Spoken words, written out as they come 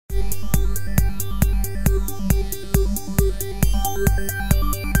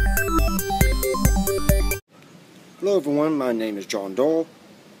Hello everyone, my name is John Dole,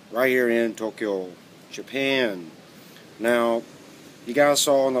 right here in Tokyo, Japan. Now, you guys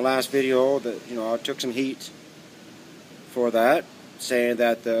saw in the last video that, I took some heat for that, saying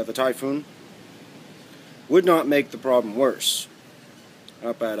that the typhoon would not make the problem worse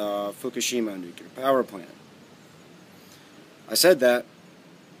up at Fukushima nuclear power plant. I said that,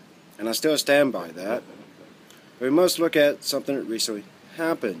 and I still stand by that. We must look at something that recently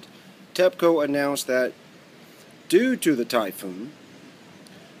happened. TEPCO announced that due to the typhoon,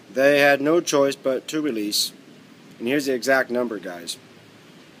 they had no choice but to release, and here's the exact number, guys,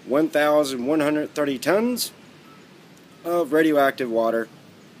 1,130 tons of radioactive water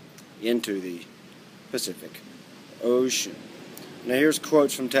into the Pacific Ocean. Now here's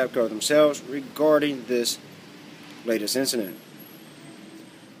quotes from TEPCO themselves regarding this latest incident.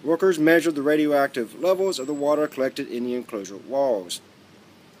 Workers measured the radioactive levels of the water collected in the enclosure walls,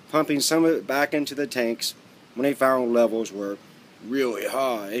 pumping some of it back into the tanks when they found levels were really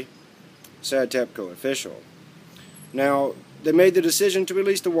high, said TEPCO official. Now, they made the decision to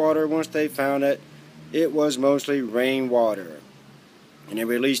release the water once they found that it was mostly rainwater, and they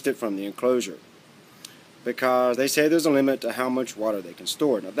released it from the enclosure because they say there's a limit to how much water they can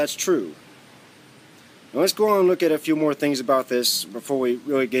store. Now, that's true. Now, let's go on and look at a few more things about this before we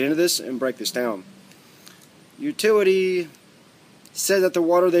really get into this and break this down. Utility said that the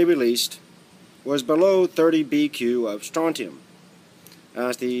water they released was below 30 BQ of strontium.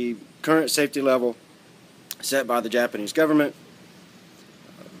 That's the current safety level set by the Japanese government.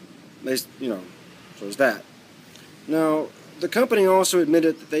 So is that. Now, the company also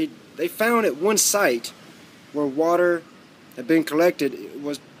admitted that they found at one site where water had been collected, it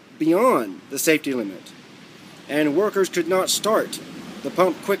was beyond the safety limit, and workers could not start the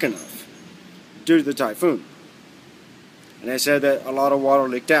pump quick enough due to the typhoon. And they said that a lot of water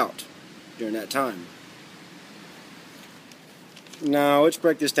leaked out during that time. Now, let's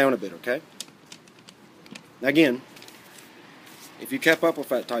break this down a bit, okay? Again, if you kept up with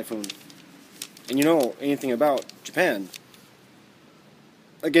that typhoon, and you know anything about Japan,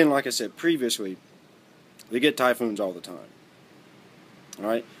 again, like I said previously, we get typhoons all the time.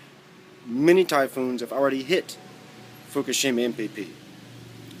 Alright? Many typhoons have already hit Fukushima MPP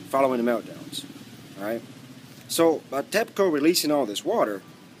following the meltdowns. Alright? So, by TEPCO releasing all this water,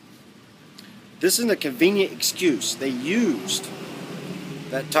 this isn't a convenient excuse. They used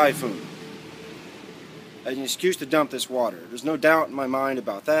that typhoon as an excuse to dump this water. There's no doubt in my mind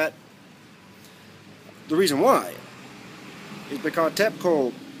about that. The reason why is because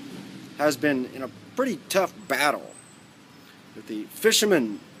TEPCO has been in a pretty tough battle with the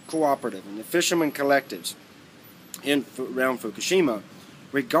fishermen cooperative and the fishermen collectives around Fukushima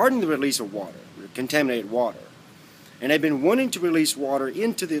regarding the release of water, contaminated water. And they've been wanting to release water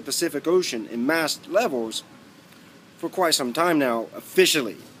into the Pacific Ocean in mass levels for quite some time now,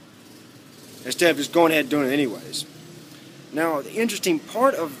 officially, instead of just going ahead and doing it anyways. Now, the interesting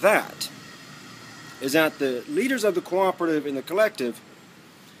part of that is that the leaders of the cooperative and the collective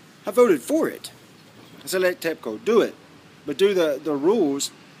have voted for it. So let TEPCO do it. But do the rules,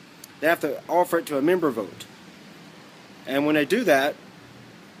 they have to offer it to a member vote. And when they do that,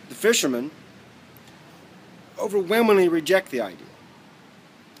 the fishermen overwhelmingly reject the idea.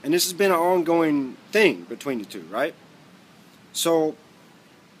 And this has been an ongoing thing between the two, right? So,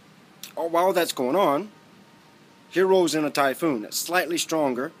 while that's going on, here rolls in a typhoon that's slightly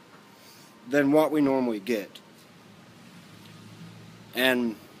stronger than what we normally get.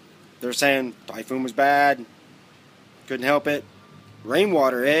 And they're saying typhoon was bad, couldn't help it.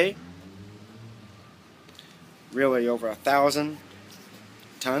 Rainwater, eh? Really, over 1,000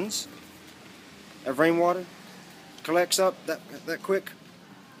 tons of rainwater collects up that quick.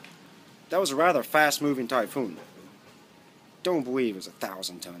 That was a rather fast-moving typhoon. Don't believe it was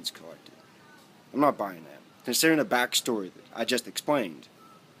 1,000 tons collected. I'm not buying that, considering the backstory that I just explained.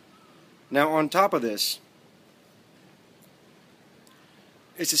 Now, on top of this,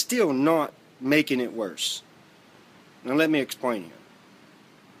 it's still not making it worse. Now, let me explain here.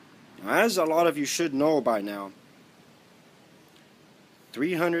 Now, as a lot of you should know by now,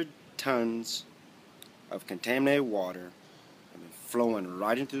 300 tons of contaminated water have been flowing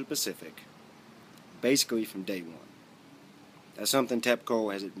right into the Pacific, basically from day one. That's something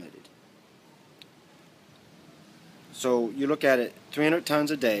TEPCO has admitted. So you look at it, 300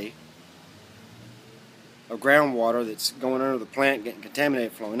 tons a day of groundwater that's going under the plant, getting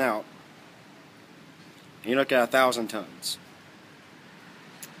contaminated, flowing out. And you look at 1,000 tons.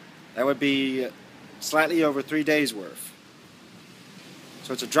 That would be slightly over 3 days worth.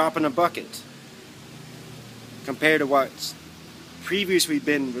 So it's a drop in a bucket compared to what's previously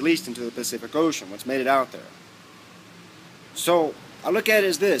been released into the Pacific Ocean, what's made it out there. So I look at it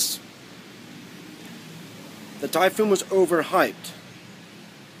as this. The typhoon was overhyped.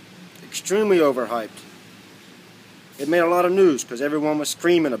 Extremely overhyped. It made a lot of news because everyone was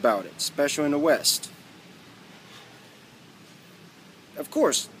screaming about it, especially in the West. Of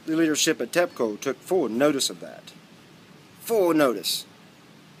course, the leadership at TEPCO took full notice of that. Full notice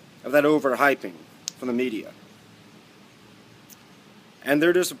of that overhyping from the media. And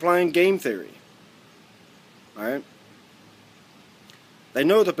they're just applying game theory. Alright? They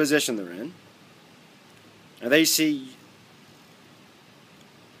know the position they're in. And they see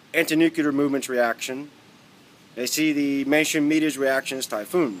anti-nuclear movement's reaction. They see the mainstream media's reaction as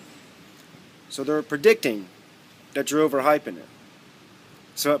typhoon. So they're predicting that you're overhyping it.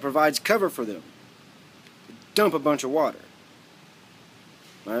 So it provides cover for them to dump a bunch of water.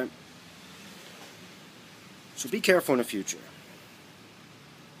 Right? So be careful in the future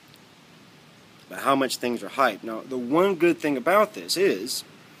about how much things are hyped. Now, the one good thing about this is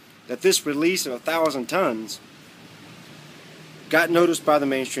that this release of 1,000 tons got noticed by the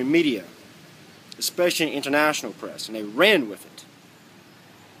mainstream media, especially international press, and they ran with it.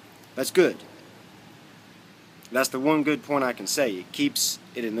 That's good. That's the one good point I can say. It keeps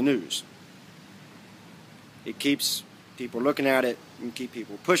it in the news. It keeps people looking at it and keep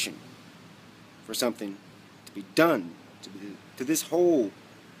people pushing for something to be done to this whole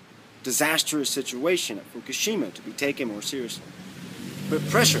disastrous situation at Fukushima to be taken more seriously. Put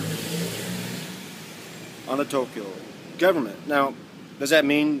pressure on the Tokyo government. Now, does that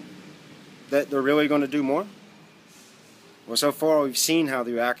mean that they're really going to do more? Well, so far we've seen how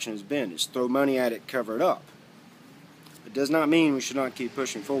the reaction has been. It's throw money at it, cover it up. It does not mean we should not keep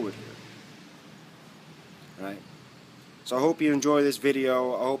pushing forward here. Right? So I hope you enjoy this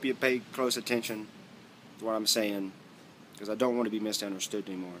video. I hope you pay close attention to what I'm saying, because I don't want to be misunderstood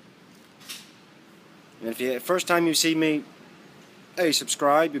anymore. And if you first time you see me, hey,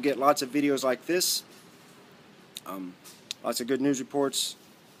 subscribe. You'll get lots of videos like this. Lots of good news reports,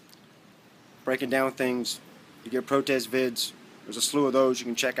 breaking down things. You get protest vids. There's a slew of those you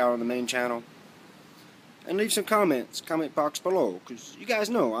can check out on the main channel. And leave some comments, comment box below, because you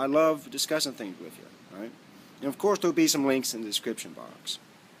guys know I love discussing things with you, right? And of course there'll be some links in the description box.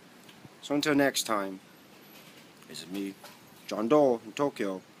 So until next time, this is me, John Doe in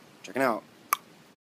Tokyo, checking out.